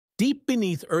Deep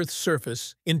beneath Earth's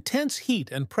surface, intense heat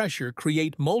and pressure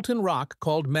create molten rock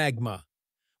called magma,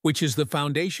 which is the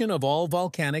foundation of all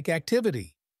volcanic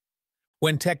activity.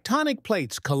 When tectonic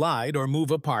plates collide or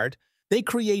move apart, they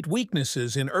create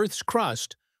weaknesses in Earth's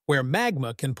crust where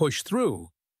magma can push through.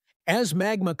 As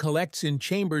magma collects in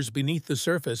chambers beneath the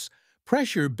surface,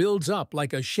 pressure builds up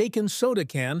like a shaken soda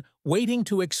can waiting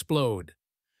to explode.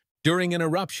 During an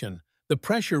eruption, the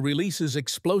pressure releases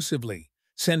explosively,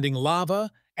 sending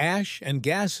lava, ash, and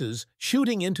gases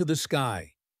shooting into the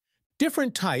sky.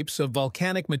 Different types of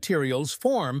volcanic materials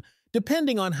form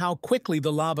depending on how quickly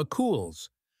the lava cools,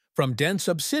 from dense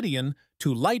obsidian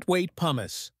to lightweight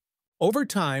pumice. Over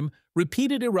time,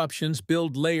 repeated eruptions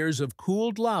build layers of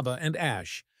cooled lava and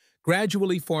ash,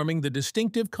 gradually forming the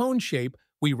distinctive cone shape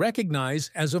we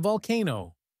recognize as a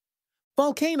volcano.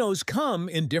 Volcanoes come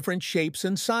in different shapes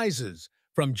and sizes,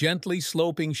 from gently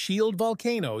sloping shield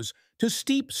volcanoes to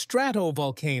steep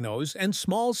stratovolcanoes and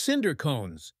small cinder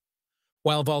cones.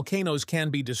 While volcanoes can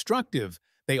be destructive,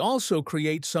 they also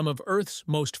create some of Earth's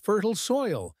most fertile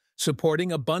soil,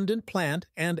 supporting abundant plant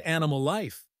and animal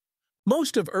life.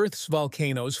 Most of Earth's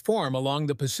volcanoes form along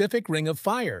the Pacific Ring of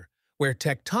Fire, where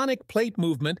tectonic plate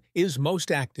movement is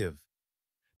most active.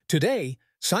 Today,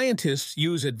 scientists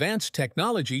use advanced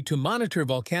technology to monitor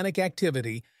volcanic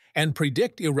activity and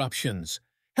predict eruptions,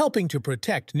 helping to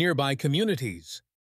protect nearby communities.